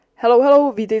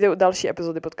Hello, vítejte u další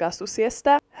epizody podcastu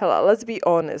Siesta. Hele, let's be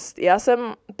honest, já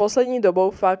jsem poslední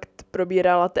dobou fakt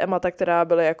probírala témata, která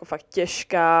byly jako fakt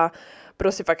těžká,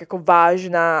 prostě fakt jako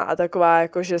vážná a taková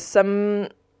jako, že jsem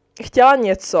chtěla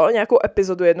nějakou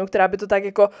epizodu jednu, která by to tak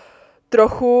jako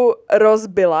trochu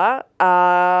rozbila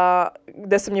a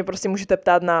kde se mě prostě můžete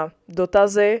ptát na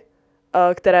dotazy,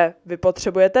 které vy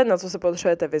potřebujete, na co se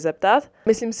potřebujete vyzeptat.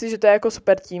 Myslím si, že to je jako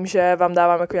super tím, že vám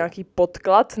dávám jako nějaký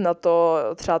podklad na to,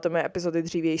 třeba to mé epizody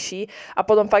dřívější a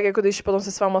potom fakt jako když potom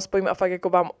se s váma spojím a fakt jako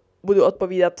vám budu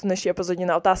odpovídat v dnešní epizodě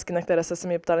na otázky, na které se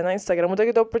mě ptali na Instagramu, tak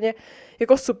je to úplně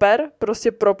jako super,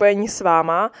 prostě propojení s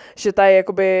váma, že tady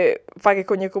jakoby fakt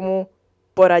jako někomu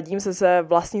poradím se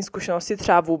vlastní zkušenosti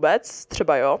třeba vůbec,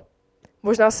 třeba jo.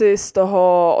 Možná si z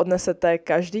toho odnesete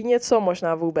každý něco,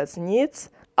 možná vůbec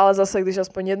nic, ale zase, když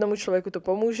aspoň jednomu člověku to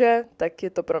pomůže, tak je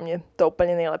to pro mě to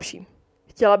úplně nejlepší.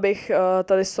 Chtěla bych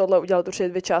tady z tohle udělat určitě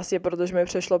 2 části, protože mi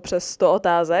přešlo přes 100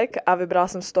 otázek a vybrala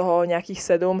jsem z toho nějakých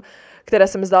 7, které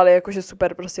se mi zdály jakože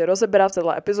super prostě rozebrat v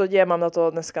této epizodě. Mám na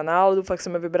to dneska náladu, fakt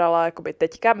jsem je vybrala jakoby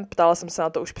teďka, ptala jsem se na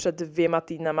to už před 2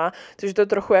 týdnama, takže to je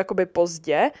trochu jakoby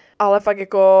pozdě, ale fakt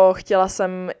jako chtěla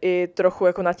jsem i trochu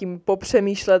jako nad tím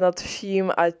popřemýšlet nad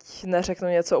vším, ať neřeknu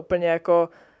něco úplně jako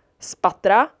z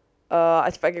patra,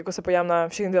 ať fakt jako se podívám na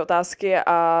všechny ty otázky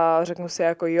a řeknu si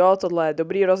jako jo, tohle je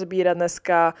dobrý rozbírat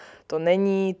dneska, to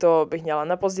není, to bych měla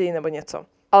na později nebo něco.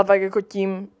 Ale fakt jako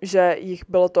tím, že jich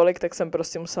bylo tolik, tak jsem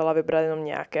prostě musela vybrat jenom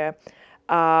nějaké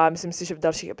a myslím si, že v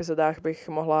dalších epizodách bych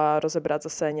mohla rozebrat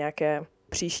zase nějaké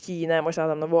příští jiné, možná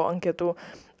tam novou anketu,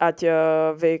 ať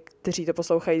vy, kteří to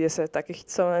poslouchají, jde se taky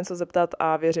chcete na něco zeptat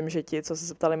a věřím, že ti, co se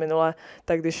zeptali minule,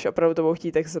 tak když opravdu to budou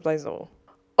chtít, tak se zeptají znovu.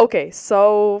 Okay,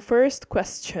 so first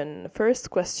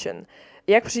question.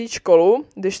 Jak přijít školu,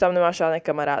 když tam nemáš žádné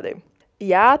kamarády?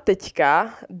 Já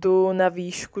teďka jdu na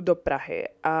výšku do Prahy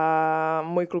a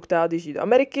můj kluk teda odjíždí do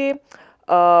Ameriky.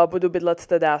 Budu bydlet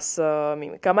teda s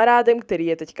mým kamarádem, který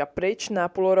je teďka pryč na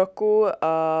půl roku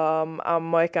a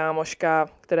moje kámoška,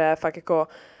 která je fakt jako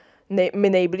mi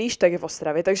nejblíž, tak je v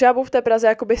Ostravě. Takže já budu v té Praze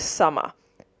jakoby sama.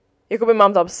 Jakoby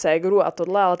mám tam ségru a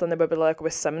tohle, ale ta nebude bydlet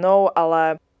jakoby se mnou,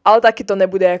 ale taky to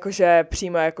nebude jakože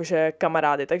přímo jakože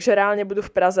kamarády. Takže reálně budu v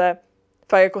Praze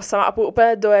fakt jako sama a půjdu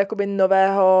úplně do jakoby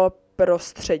nového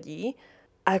prostředí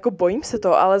a jako bojím se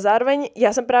to, ale zároveň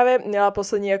já jsem právě měla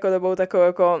poslední jako dobou takovou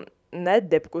jako ne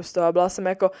depku z toho, byla jsem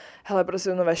jako hele prostě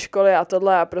do nové školy a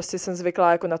tohle a prostě jsem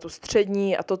zvyklá jako na tu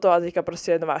střední a toto a teďka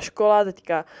prostě je nová škola,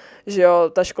 teďka, že jo,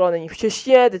 ta škola není v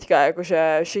češtině, teďka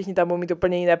jakože všichni tam budou mít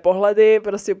úplně jiné pohledy,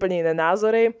 prostě úplně jiné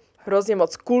názory, hrozně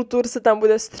moc kultur se tam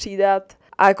bude střídat.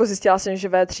 A jako zjistila jsem, že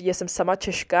ve třídě jsem sama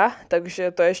Češka,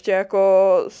 takže to je ještě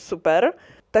jako super.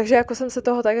 Takže jako jsem se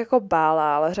toho tak jako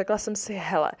bála, ale řekla jsem si,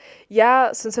 hele, já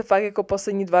jsem se fakt jako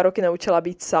poslední 2 roky naučila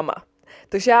být sama.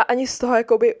 Takže já ani z toho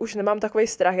jakoby už nemám takový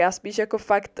strach, já spíš jako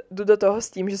fakt jdu do toho s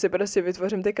tím, že si prostě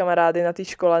vytvořím ty kamarády na té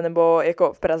škole, nebo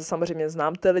jako v Praze samozřejmě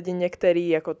znám ty lidi některý,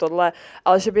 jako tohle,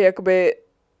 ale že by jakoby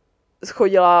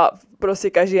chodila prostě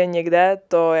každý den někde,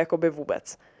 to jakoby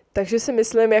vůbec. Takže si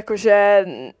myslím, že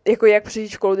jak přijít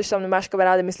školu, když tam nemáš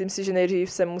kamarády, myslím si, že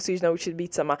nejdřív se musíš naučit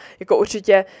být sama. Jako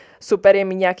určitě super je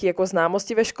mít nějaké jako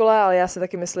známosti ve škole, ale já si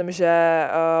taky myslím, že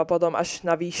potom až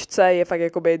na výšce je fakt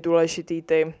jakoby důležitý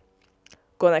ty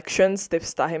connections, ty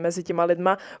vztahy mezi těma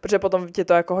lidma, protože potom tě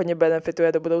to jako hodně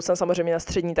benefituje do budoucna. Samozřejmě na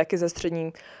střední taky ze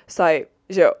střední vztahy,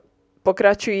 že jo,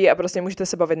 pokračují a prostě můžete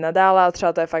se bavit nadále a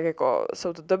třeba to je fakt jako,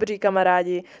 jsou to dobří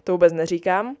kamarádi, to vůbec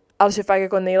neříkám. Ale že fakt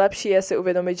jako nejlepší je si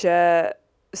uvědomit, že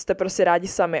jste prostě rádi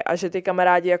sami a že ty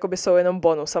kamarádi jakoby jsou jenom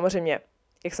bonus. Samozřejmě,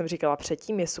 jak jsem říkala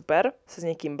předtím, je super se s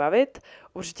někým bavit.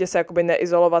 Určitě se jakoby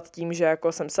neizolovat tím, že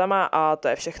jako jsem sama a to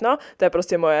je všechno. To je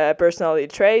prostě moje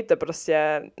personality trait, to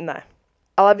prostě ne.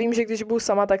 Ale vím, že když budu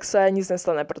sama, tak se nic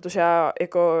nestane, protože já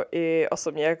jako i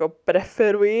osobně jako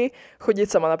preferuji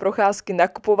chodit sama na procházky,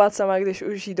 nakupovat sama, když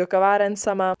už jít do kaváren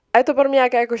sama. A je to pro mě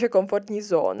nějaká jakože komfortní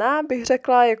zóna, bych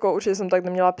řekla, jako určitě jsem tak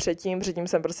neměla předtím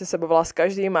jsem prostě se bavila s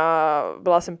každým a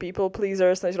byla jsem people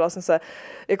pleaser, snažila jsem se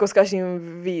jako s každým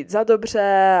vyjít za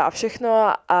dobře a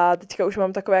všechno a teďka už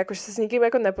mám takové, jako že se s někým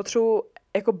jako nepotřebuji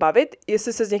jako bavit,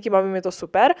 jestli se s někým bavím, je to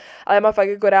super, ale já mám fakt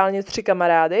jako reálně 3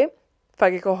 kamarády,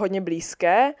 fakt jako hodně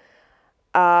blízké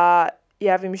a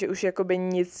já vím, že už jakoby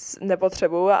nic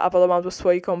nepotřebuju a potom mám tu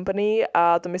svoji company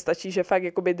a to mi stačí, že fakt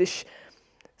jakoby, když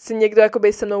si někdo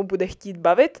jakoby se mnou bude chtít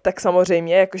bavit, tak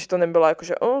samozřejmě, jakože to nebylo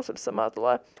jakože, jsem sama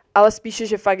tohle, ale spíše,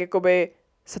 že fakt jakoby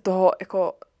se toho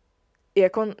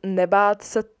jako nebát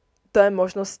se té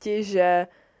možnosti, že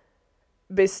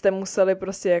byste museli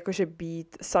prostě jakože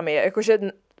být sami, jakože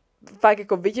fakt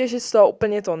jako vytěžit z toho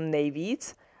úplně to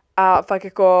nejvíc a fakt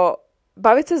jako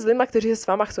bavit se s lidma, kteří se s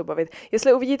váma chcou bavit.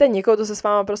 Jestli uvidíte někoho, kdo se s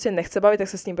váma prostě nechce bavit, tak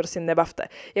se s ním prostě nebavte.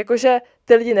 Jakože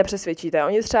ty lidi nepřesvědčíte.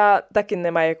 Oni třeba taky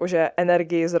nemají jakože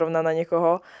energii zrovna na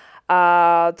někoho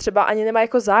a třeba ani nemají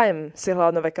jako zájem si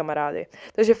hledat nové kamarády.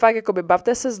 Takže fakt jakoby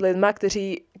bavte se s lidma,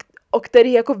 o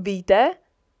kterých jako víte,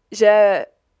 že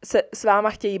se s váma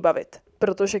chtějí bavit.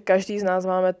 Protože každý z nás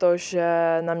máme to,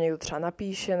 že nám někdo třeba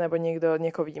napíše, nebo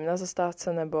někoho vidím na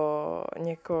zastávce, nebo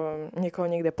někoho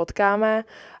někde potkáme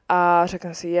a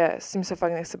řekne si, s tím se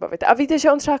fakt nechci bavit. A víte,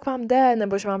 že on třeba k vám jde,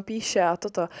 nebo že vám píše a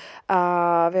toto.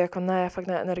 A vy jako ne, fakt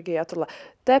ne energii a tohle.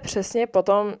 To je přesně,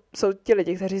 potom jsou ti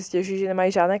lidi, kteří si stěžují, že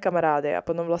nemají žádné kamarády a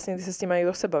potom vlastně, když se s tím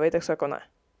někdo chce bavit, tak jsou jako ne.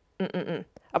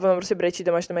 A potom prostě brečí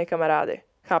doma, že nemají kamarády.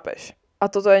 Chápeš? A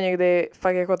toto je někdy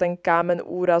fakt jako ten kámen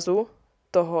úrazu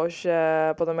toho, že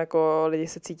potom jako lidi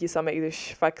se cítí sami, i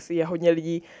když fakt je hodně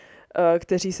lidí,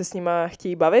 kteří se s nima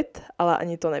chtějí bavit, ale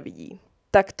ani to nevidí.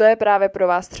 Tak to je právě pro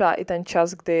vás třeba i ten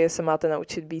čas, kdy se máte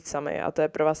naučit být sami a to je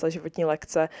pro vás ta životní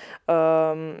lekce.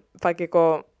 Fakt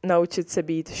jako naučit se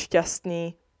být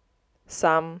šťastný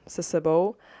sám se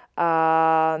sebou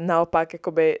a naopak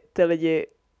jakoby ty lidi.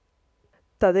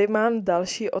 Tady mám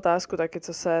další otázku taky,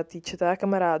 co se týče teda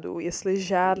kamarádů, jestli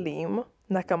žádlím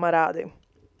na kamarády.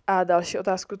 A další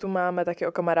otázku tu máme taky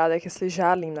o kamarádech, jestli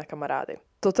žádlím na kamarády.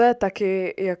 Toto je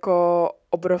taky jako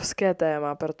obrovské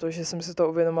téma, protože jsem si to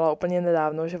uvědomila úplně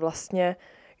nedávno, že vlastně,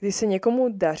 když se někomu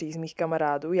daří z mých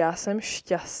kamarádů, já jsem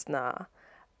šťastná,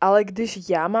 ale když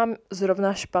já mám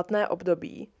zrovna špatné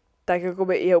období, tak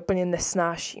jakoby je úplně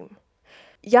nesnáším.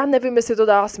 Já nevím, jestli to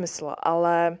dává smysl,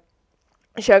 ale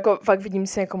že jako fakt vidím,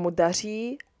 že se někomu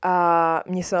daří a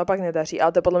mně se naopak nedaří,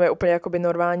 ale to je podle mě úplně jakoby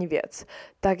normální věc.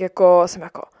 Tak jako jsem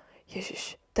jako,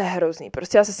 ježiš, to je hrozný,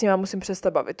 prostě já se s ním musím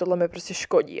přestat bavit, tohle mi prostě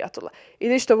škodí a tohle. I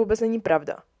když to vůbec není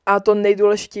pravda. A to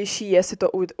nejdůležitější je si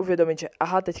to uvědomit, že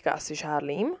aha, teďka asi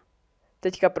žádlím,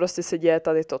 teďka prostě se děje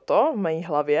tady toto v mé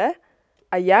hlavě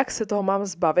a jak se toho mám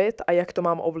zbavit a jak to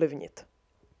mám ovlivnit.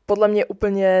 Podle mě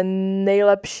úplně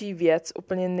nejlepší věc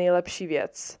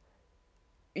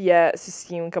je si s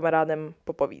tím kamarádem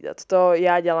popovídat. To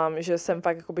já dělám, že jsem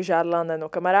fakt jakoby žádala na jednoho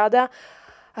kamaráda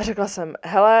a řekla jsem,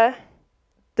 hele,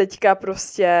 teďka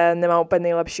prostě nemám úplně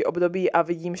nejlepší období a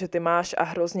vidím, že ty máš a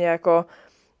hrozně jako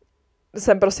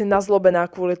jsem prostě nazlobená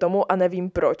kvůli tomu a nevím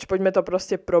proč. Pojďme to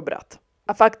prostě probrat.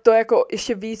 A fakt to jako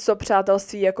ještě víc to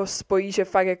přátelství jako spojí, že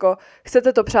fakt jako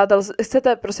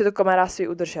chcete prostě to kamarádství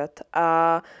udržet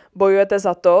a bojujete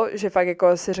za to, že fakt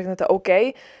jako si řeknete OK,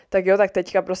 tak jo, tak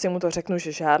teďka prostě mu to řeknu,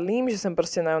 že žádlím, že jsem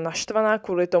prostě naštvaná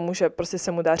kvůli tomu, že prostě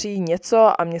se mu daří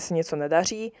něco a mně se něco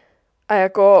nedaří a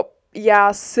jako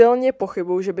já silně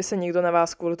pochybuju, že by se někdo na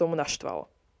vás kvůli tomu naštval.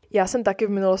 Já jsem taky v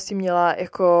minulosti měla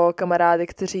jako kamarády,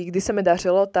 kteří, když se mi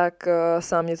dařilo, tak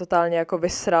se na mě totálně jako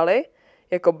vysrali,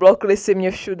 jako blokli si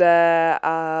mě všude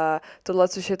a tohle,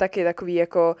 což je taky takový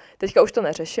jako, teďka už to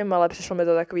neřeším, ale přišlo mi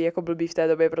to takový jako blbý v té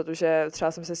době, protože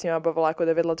třeba jsem se s nimi bavila jako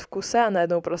 9 let v kuse a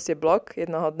najednou prostě blok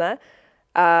jednoho dne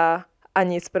a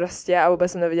nic prostě a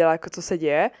vůbec jsem nevěděla, jako co se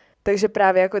děje. Takže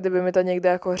právě jako kdyby mi to někdo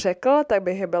jako řekl, tak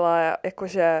bych byla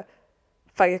jakože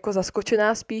fakt jako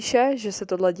zaskočená spíše, že se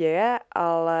tohle děje,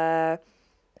 ale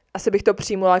asi bych to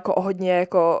přijmula jako o hodně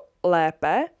jako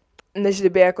lépe, než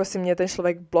kdyby jako si mě ten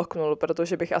člověk bloknul,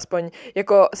 protože bych aspoň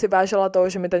jako si vážila toho,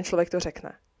 že mi ten člověk to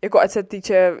řekne. Jako ať se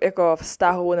týče jako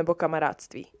vztahu nebo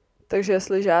kamarádství. Takže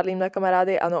jestli žádlím na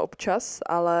kamarády, ano občas,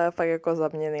 ale fakt jako za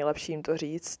mě nejlepší jim to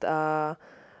říct a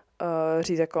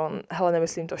říct jako, hele,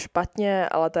 nemyslím to špatně,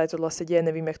 ale tady tohle se děje,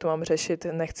 nevím, jak to mám řešit,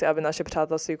 nechci, aby naše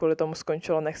přátelství kvůli tomu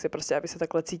skončilo, nechci prostě, aby se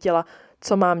takhle cítila,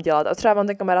 co mám dělat. A třeba vám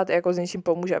ten kamarád jako s něčím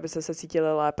pomůže, abyste se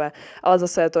cítili lépe, ale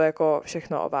zase je to jako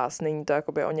všechno o vás, není to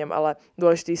jakoby o něm, ale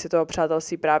důležitý si toho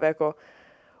přátelství právě jako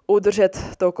udržet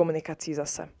tou komunikací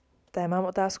zase. Tady mám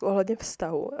otázku ohledně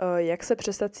vztahu. Jak se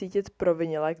přestat cítit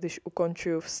provinile, když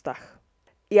ukončuju vztah?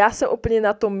 Já jsem úplně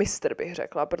na to mistr, bych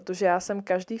řekla, protože já jsem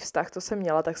každý vztah, co jsem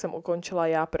měla, tak jsem ukončila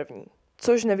já první.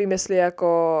 Což nevím, jestli je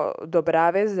jako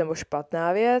dobrá věc nebo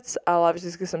špatná věc, ale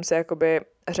vždycky jsem si jakoby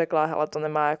řekla, hele, to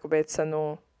nemá jakoby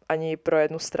cenu ani pro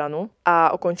jednu stranu.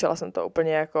 A ukončila jsem to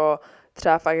úplně jako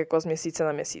třeba fakt jako z měsíce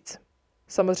na měsíc.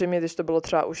 Samozřejmě, když to bylo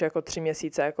třeba už jako 3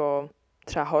 měsíce jako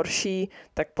třeba horší,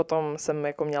 tak potom jsem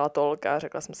jako měla tolk a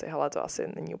řekla jsem si, hele, to asi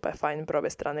není úplně fajn pro obě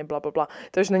strany, blablabla.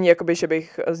 Takže není jakoby, že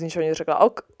bych z ničeho nic řekla,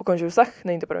 ukončil vztah,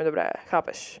 není to pro mě dobré,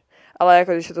 chápeš. Ale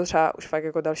jako když je to třeba už fakt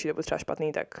jako další dobu třeba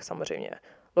špatný, tak samozřejmě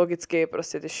logicky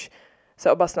prostě, když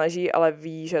se oba snaží, ale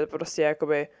ví, že prostě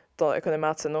jakoby to jako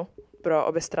nemá cenu pro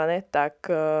obě strany, tak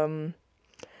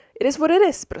it is what it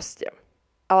is prostě.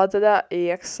 Ale teda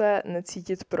jak se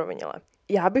necítit provinile.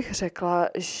 Já bych řekla,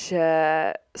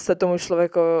 že se tomu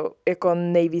člověku jako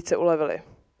nejvíce ulevili.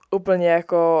 Úplně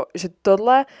jako, že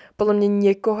tohle podle mě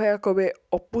někoho jakoby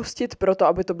opustit pro to,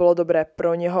 aby to bylo dobré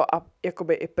pro něho a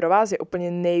jakoby i pro vás je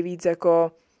úplně nejvíc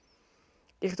jako,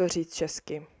 jak to říct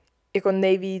česky, jako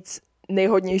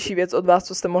nejhodnější věc od vás,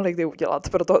 co jste mohli kdy udělat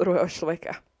pro toho druhého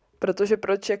člověka. Protože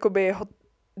proč jakoby ho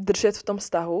držet v tom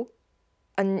vztahu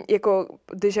a jako,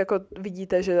 když jako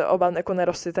vidíte, že oba jako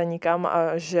nerostíte nikam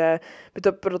a že by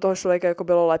to pro toho člověka jako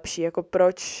bylo lepší, jako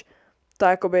proč to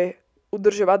jakoby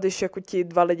udržovat, když jako ti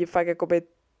dva lidi fakt jakoby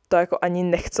to jako ani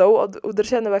nechcou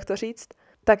udržet, nebo jak to říct,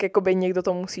 tak jakoby někdo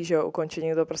to musí, že jo, ukončit,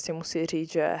 někdo prostě musí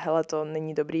říct, že hele, to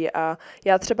není dobrý a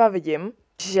já třeba vidím,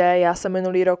 že já jsem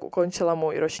minulý rok ukončila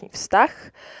můj roční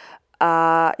vztah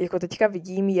a jako teďka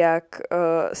vidím, jak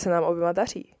se nám oběma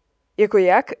daří. Jako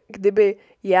jak,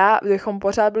 kdybychom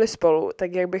pořád byli spolu,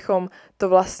 tak jak bychom to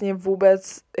vlastně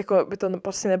vůbec, jako by to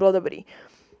prostě nebylo dobrý.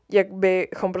 Jak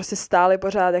bychom prostě stáli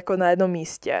pořád jako na jednom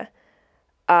místě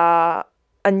a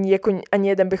ani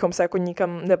jeden bychom se jako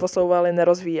nikam neposouvali,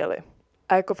 nerozvíjeli.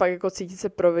 A jako fakt jako cítit se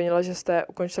provinila, že jste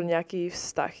ukončili nějaký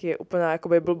vztah, je úplně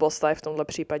jakoby blbost v tomhle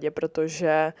případě,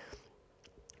 protože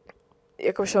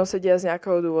jako všechno se děje z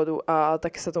nějakého důvodu a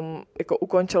taky se tomu, jako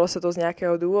ukončilo se to z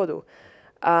nějakého důvodu.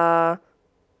 A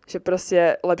že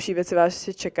prostě lepší věci vás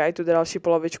si čekají, tu další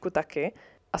polovičku taky.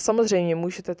 A samozřejmě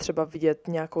můžete třeba vidět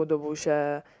nějakou dobu,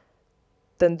 že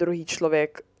ten druhý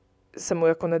člověk se mu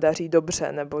jako nedaří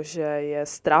dobře, nebo že je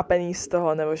strápený z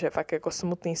toho, nebo že je fakt jako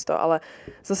smutný z toho, ale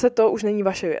zase to už není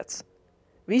vaše věc.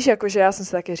 Víš, jakože já jsem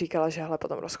si taky říkala, že hele, po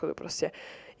tom rozchodu prostě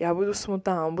já budu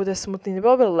smutná, on bude smutný,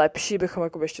 nebylo by lepší, bychom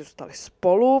jakoby ještě zůstali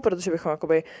spolu, protože bychom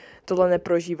jakoby tohle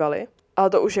neprožívali, ale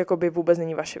to už jakoby vůbec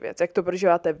není vaše věc. Jak to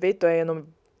prožíváte vy, to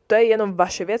je jenom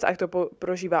vaše věc a jak to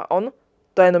prožívá on,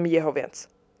 to je jenom jeho věc.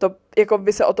 To, jako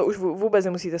vy se o to už vůbec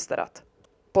nemusíte starat.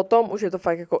 Potom už je to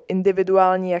fakt jako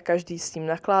individuální, jak každý s tím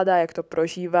nakládá, jak to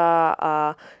prožívá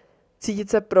a cítit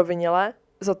se provinile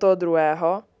za toho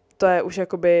druhého, to je už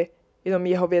jakoby jenom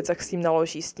jeho věc, jak s tím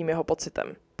naloží, s tím jeho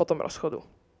pocitem po tom rozchodu.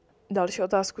 Další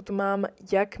otázku tu mám,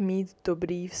 jak mít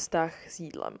dobrý vztah s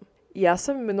jídlem. Já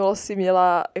jsem v minulosti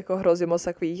měla jako hrozně moc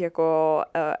takových jako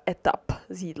etap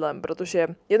s jídlem, protože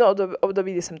jedno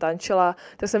období, kdy jsem tančila,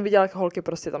 tak jsem viděla, jak holky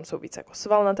prostě tam jsou víc jako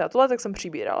svalnaté a tohle, tak jsem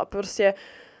přibírala. Prostě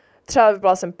třeba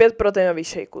vypila jsem 5 proteinových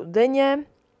shakeů denně,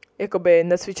 jakoby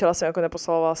necvičila jsem, jako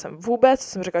neposilovala jsem vůbec,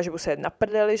 jsem řekla, že budu sedět na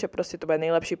prdeli, že prostě to bude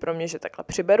nejlepší pro mě, že takhle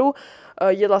přiberu.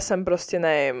 Jedla jsem prostě,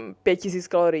 nevím, 5000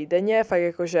 kalorií denně, fakt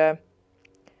jakože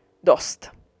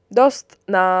dost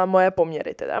na moje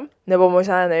poměry teda, nebo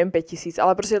možná nevím 5000,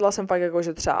 ale prostě jedla jsem fakt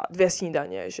jakože třeba 2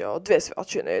 snídaně, že jo, 2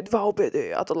 svačiny, 2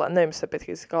 obědy a tohle, nevím se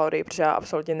 5000 kalorií, protože já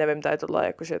absolutně nevím tady tohle,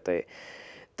 jakože ty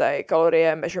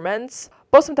kalorie measurements.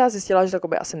 Potom jsem teda zjistila, že to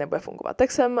asi nebude fungovat.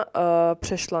 Tak jsem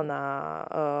přešla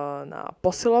na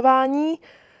posilování,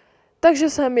 takže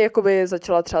jsem jakoby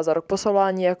začala třeba za rok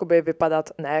posilování jakoby vypadat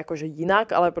ne jakože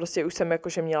jinak, ale prostě už jsem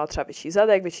jakože měla třeba větší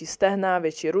zadek, větší stehna,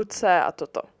 větší ruce a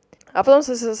toto. A potom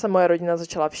se zase moje rodina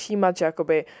začala všímat, že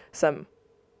jakoby jsem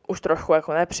už trochu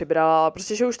jako nepřibrala, ale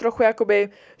prostě, že už trochu jakoby,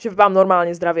 že vypadám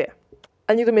normálně zdravě.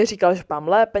 A někdo mi říkal, že vypadám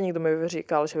lépe, někdo mi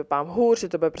říkal, že vypadám hůř, že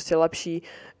to bude prostě lepší,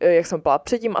 jak jsem vypadala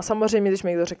předtím. A samozřejmě, když mi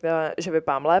někdo řekne, že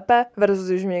vypadám lépe, versus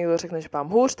když mi někdo řekne, že vypadám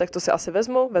hůř, tak to si asi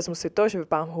vezmu si to, že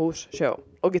vypadám hůř, že jo,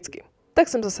 logicky. Tak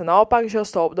jsem zase naopak, že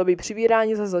z toho období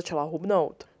přibírání zase začala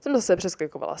hubnout. Jsem zase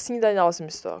přesklikovala snídaně, dala jsem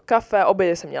si to kafe,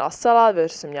 obědě jsem měla salát,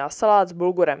 večer jsem měla salát s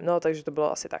bulgurem, no, takže to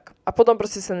bylo asi tak. A potom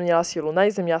prostě jsem neměla sílu na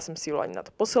nic, neměla jsem sílu ani na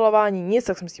to posilování, nic,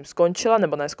 tak jsem s tím skončila,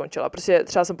 nebo neskončila. Prostě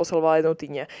třeba jsem posilovala jednou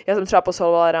týdně. Já jsem třeba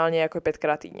posilovala reálně jako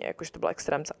 5krát týdně, jakože to byl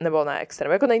extrém, nebo ne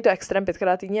extrém. Jako není to extrém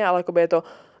 5krát týdně, ale jakoby je to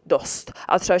dost.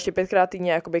 A třeba ještě 5krát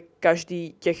týdně, jakoby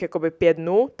každý těch jakoby 5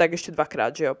 dnů, tak ještě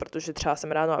 2krát, že jo, protože třeba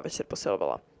jsem ráno a večer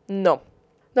posilovala.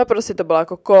 No prostě to bylo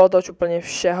jako kolotoč úplně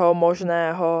všeho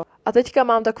možného. A teďka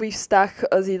mám takový vztah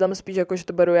s jídlem spíš jako, že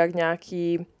to beru jak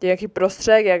nějaký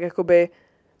prostředek, jak jakoby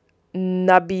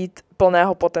nabít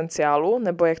plného potenciálu,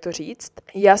 nebo jak to říct.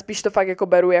 Já spíš to fakt jako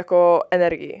beru jako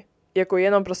energii. Jako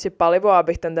jenom prostě palivo,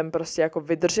 abych ten den prostě jako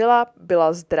vydržela,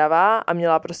 byla zdravá a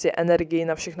měla prostě energii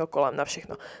na všechno kolem, na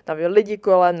všechno. Na lidi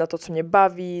kolem, na to, co mě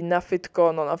baví, na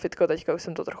fitko. No na fitko teďka už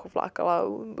jsem to trochu flákala,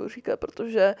 budu říkat,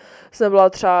 protože jsem nebyla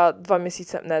třeba 2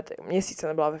 měsíce, měsíce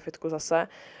nebyla ve fitku zase,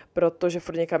 protože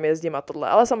furt někam jezdím a tohle.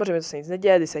 Ale samozřejmě to se nic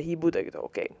neděje, když se hýbu, tak je to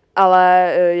OK.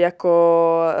 Ale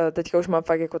jako teďka už mám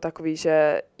fakt jako takový,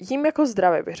 že jím jako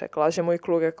zdravě bych řekla, že můj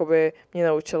kluk jakoby mě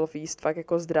naučil jíst fakt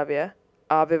jako zdravě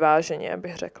a vyváženě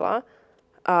bych řekla.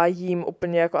 A jím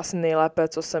úplně jako asi nejlépe,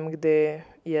 co jsem kdy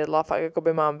jedla. Fakt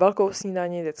jakoby mám velkou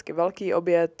snídaní, vždycky velký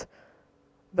oběd,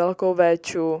 velkou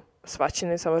véču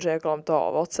svačiny samozřejmě kolem toho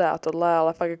ovoce a tohle,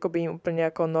 ale fakt jakoby jím úplně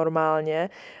jako normálně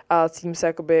a cítím se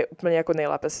jakoby úplně jako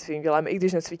nejlépe se svým tělem. I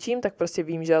když necvičím, tak prostě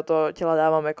vím, že to těla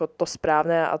dávám jako to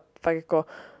správné a fakt jako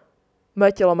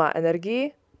moje tělo má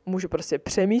energii, můžu prostě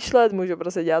přemýšlet, můžu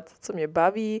prostě dělat to, co mě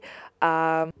baví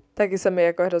a taky se mi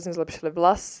jako hrozně zlepšily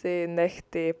vlasy,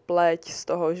 nehty, pleť z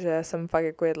toho, že jsem fakt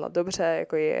jako jedla dobře,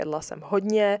 jako jedla jsem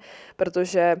hodně,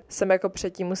 protože jsem jako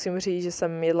předtím musím říct, že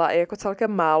jsem jedla i jako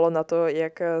celkem málo na to,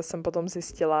 jak jsem potom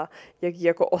zjistila, jak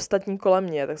jako ostatní kolem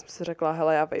mě, tak jsem si řekla,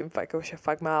 hele, já vím, fakt, už je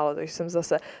fakt málo, takže jsem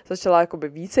zase začala jakoby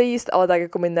více jíst, ale tak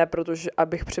jako mi ne, protože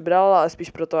abych přibrala, ale spíš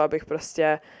proto, abych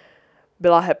prostě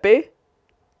byla happy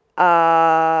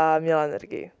a měla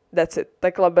energii. That's it.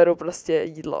 Takhle beru prostě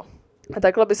jídlo. A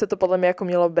takhle by se to podle mě jako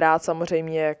mělo brát,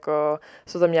 samozřejmě jako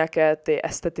jsou tam nějaké ty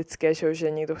estetické,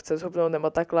 že někdo chce zhubnout nebo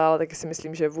takhle, ale taky si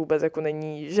myslím, že vůbec jako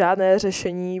není žádné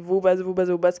řešení,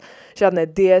 vůbec, žádné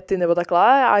diety nebo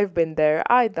takhle. I've been there,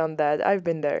 I've done that, I've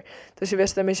been there. Takže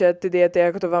věřte mi, že ty diety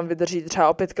jako to vám vydrží třeba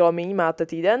o 5 kilo míň, máte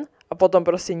týden a potom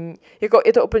prostě, jako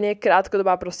je to úplně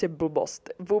krátkodobá prostě blbost.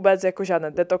 Vůbec jako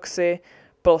žádné detoxy,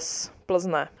 plus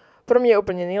ne. Pro mě je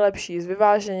úplně nejlepší jíst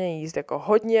vyváženě, jíst jako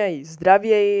hodně, jíst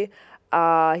zdravěji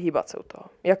a hýbat se u toho,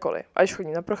 jakkoliv. Ať už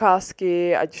chodím na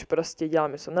procházky, ať už prostě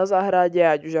dělám něco na zahradě,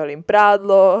 ať už žalím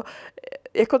prádlo,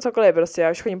 jako cokoliv prostě,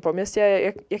 já už chodím po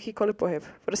městě, jakýkoliv pohyb.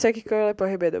 Prostě jakýkoliv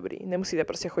pohyb je dobrý. Nemusíte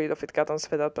prostě chodit do fitka, tam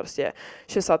světat prostě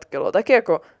 60 kilo. Taky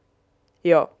jako,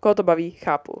 jo, koho to baví,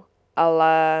 chápu.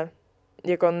 Ale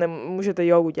jako můžete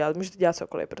jogu dělat, můžete dělat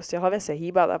cokoliv. Prostě hlavně se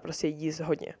hýbat a prostě jíst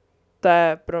hodně. To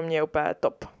je pro mě úplně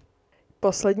top.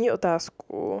 Poslední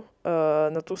otázku,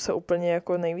 na tu se úplně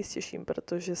jako nejvíc těším,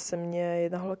 protože se mě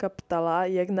jedna holka ptala,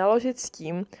 jak naložit s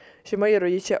tím, že moji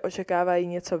rodiče očekávají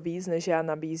něco víc, než já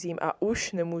nabízím a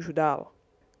už nemůžu dál.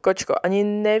 Kočko, ani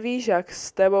nevíš, jak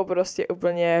s tebou prostě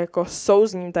úplně jako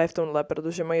souzním tady v tomhle,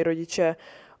 protože moji rodiče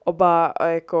oba,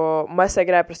 jako moje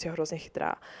ségra je prostě hrozně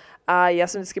chytrá. A já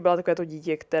jsem vždycky byla takové to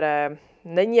dítě, které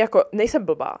nejsem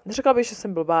blbá. Neřekla bych, že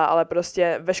jsem blbá, ale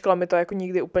prostě ve škole mi to jako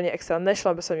nikdy úplně extra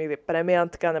nešlo, byl jsem někdy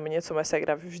premiantka nebo něco, moje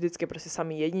ségra vždycky prostě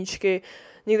samý jedničky.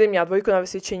 Nikdy měla 2 na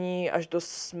vysvědčení až do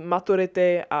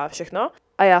maturity a všechno.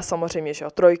 A já samozřejmě, že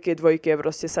jo, 3, 2,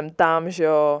 prostě jsem tam, že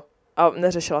jo, a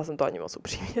neřešila jsem to ani moc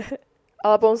upřímně.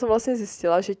 Ale potom jsem vlastně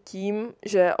zjistila, že tím,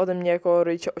 že ode mě jako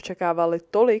rodiče očekávali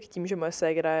tolik, tím, že moje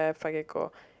ségra je fakt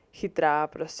jako chytrá,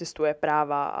 prostě stuje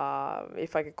práva a je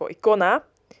fakt jako ikona,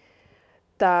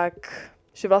 tak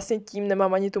že vlastně tím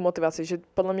nemám ani tu motivaci, že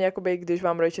podle mě jakoby, když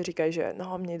vám rodiče říkají, že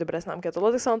no, měj dobré známky a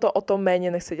tohle, tak se vám to o to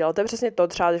méně nechce dělat. To je přesně to,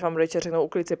 třeba když vám rodiče řeknou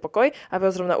uklid si pokoj a vy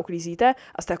ho zrovna uklízíte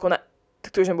a jste jako ne,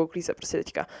 tak to už nebudu uklízet prostě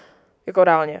teďka. Jako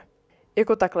reálně.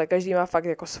 Jako takhle, každý má fakt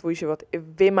jako svůj život. I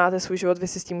vy máte svůj život, vy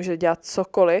si s tím můžete dělat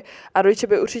cokoliv a rodiče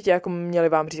by určitě jako měli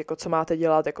vám říct, jako co máte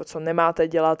dělat, jako co nemáte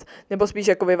dělat, nebo spíš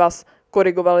jako by vás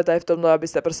korigovali tady v tomhle,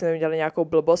 abyste prostě neudělali nějakou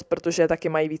blbost, protože taky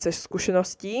mají více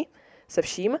zkušeností se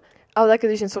vším. Ale taky,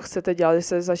 když něco chcete dělat, když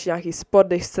chcete začít nějaký sport,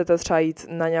 když chcete třeba jít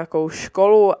na nějakou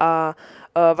školu a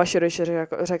vaši rodiče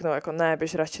řeknou jako ne,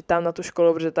 běž radši tam na tu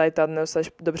školu, protože tady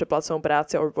nedostaneš dobře placenou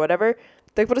práci or whatever,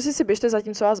 tak prostě si běžte za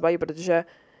tím, co vás baví, protože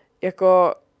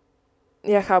jako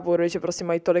já chápu, rodiče prostě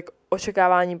mají tolik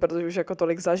očekávání, protože už jako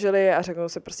tolik zažili a řeknou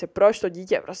si prostě proč to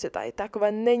dítě prostě tady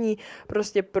takové není,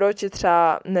 prostě proč je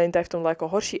třeba není tady v tomhle jako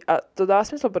horší a to dává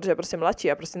smysl, protože je prostě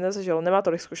mladší a prostě nezažilo, nemá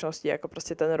tolik zkušeností jako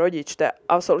prostě ten rodič, to je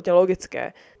absolutně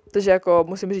logické. Takže jako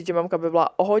musím říct, že mamka by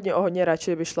byla o hodně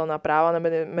radši, by šla na práva, na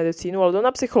medicínu, ale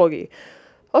na psychologii.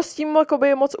 S tím jakoby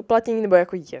je moc uplatnění, nebo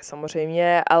jako je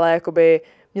samozřejmě, ale jakoby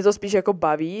mě to spíš jako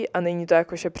baví a není to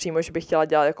jako, že přímo, že bych chtěla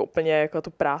dělat jako úplně jako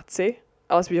tu práci,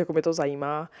 ale spíš jako mě to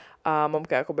zajímá a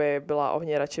mamka jakoby byla o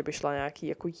hodně radši, by šla nějaký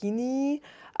jako jiný,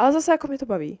 ale zase jako mě to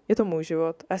baví, je to můj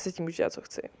život a já si tím můžu dělat, co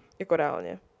chci, jako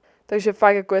reálně. Takže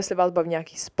fakt jako jestli vás baví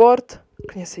nějaký sport,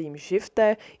 klidně se jim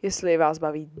živte, jestli vás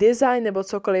baví design nebo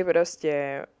cokoliv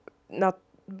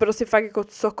prostě fakt jako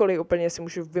cokoliv úplně si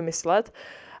můžu vymyslet,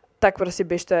 tak prostě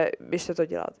běžte to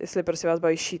dělat. Jestli prostě vás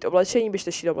baví šít oblečení,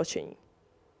 běžte šít oblečení.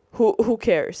 Who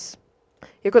cares?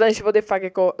 Jako ten život je fakt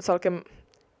jako celkem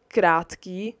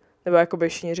krátký, nebo jako by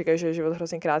všichni říkají, že je život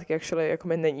hrozně krátký, actually jako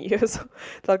mi není, je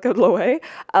celkem dlouhý,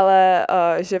 ale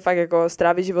že fakt jako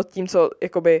strávit život tím, co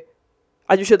jakoby,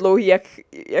 ať už je dlouhý,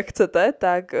 jak chcete,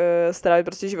 tak strávit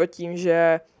prostě život tím,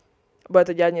 že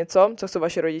budete dělat něco, co jsou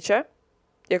vaši rodiče,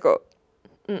 jako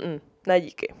ne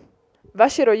díky.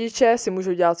 Vaši rodiče si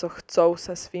můžou dělat, co chcou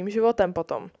se svým životem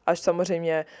potom, až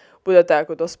samozřejmě budete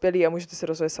jako dospělí a můžete si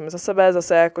rozhodnout sami za sebe,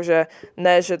 zase jako, že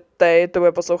ne, že to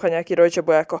bude poslouchat nějaký rodič a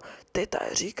bude jako, ty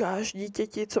tady říkáš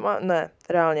dítěti, co má, ne,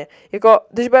 reálně. Jako,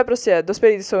 když bude prostě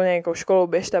dospělí, jsou nějakou školou,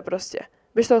 běžte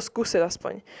ho zkusit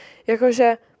aspoň.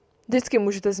 Jakože vždycky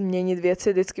můžete změnit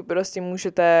věci, vždycky prostě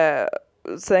můžete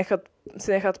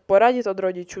si nechat poradit od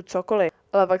rodičů cokoliv.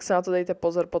 Ale pak se na to dejte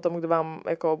pozor potom, kdo vám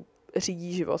jako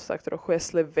řídí život tak trochu,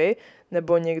 jestli vy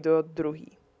nebo někdo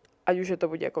druhý. Ať už je to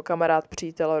buď jako kamarád,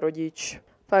 přítel, rodič.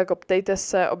 Fakt jako ptejte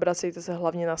se, obracejte se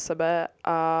hlavně na sebe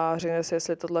a řekněte si,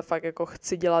 jestli tohle fakt jako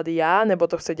chci dělat já, nebo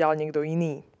to chce dělat někdo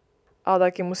jiný. Ale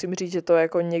taky musím říct, že to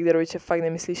jako někdy rodiče fakt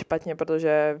nemyslí špatně,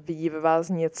 protože vidí ve vás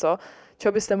něco,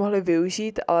 čeho byste mohli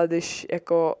využít, ale když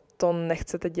jako to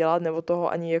nechcete dělat, nebo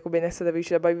toho ani jakoby nechcete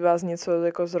využít a baví vás něco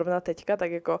jako zrovna teďka,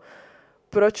 tak jako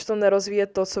proč to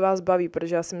nerozvíjet to, co vás baví,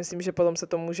 protože já si myslím, že potom se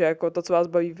to může jako to, co vás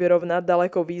baví, vyrovnat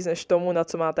daleko víc, než tomu, na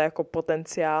co máte jako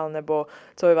potenciál, nebo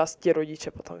co by vás ti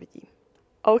rodiče potom vidí.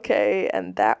 Okay,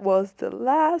 and that was the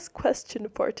last question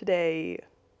for today.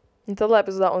 Mě tato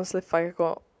epizoda honestly fakt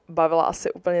jako bavila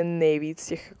asi úplně nejvíc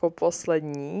těch jako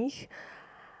posledních.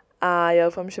 A já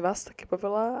doufám, že vás taky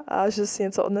bavila a že si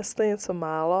něco odnesli, něco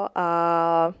málo.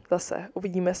 A zase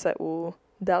uvidíme se u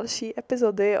další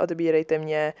epizody. Odebírejte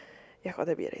mě.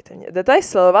 Jdete tady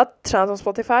sledovat třeba na tom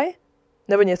Spotify?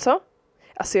 Nebo něco?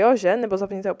 Asi jo, že? Nebo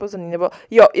zapněte upozornění. Nebo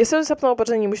jo, jestli zapnou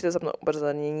upozornění, můžete zapnout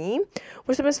upozornění.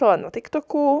 Můžete mě sledovat na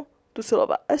TikToku,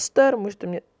 Tusilova Ester, můžete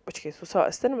mě... Počkej, Tusilova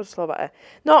Ester nebo Tusilova E?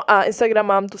 No a Instagram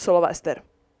mám Tusilova Ester.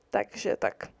 Takže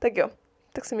tak jo.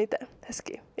 Tak se mějte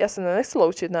hezky. Já se nechci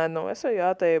loučit najednou.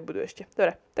 Já tady budu ještě.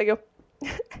 Dobré, tak jo.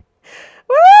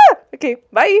 Okay,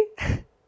 bye!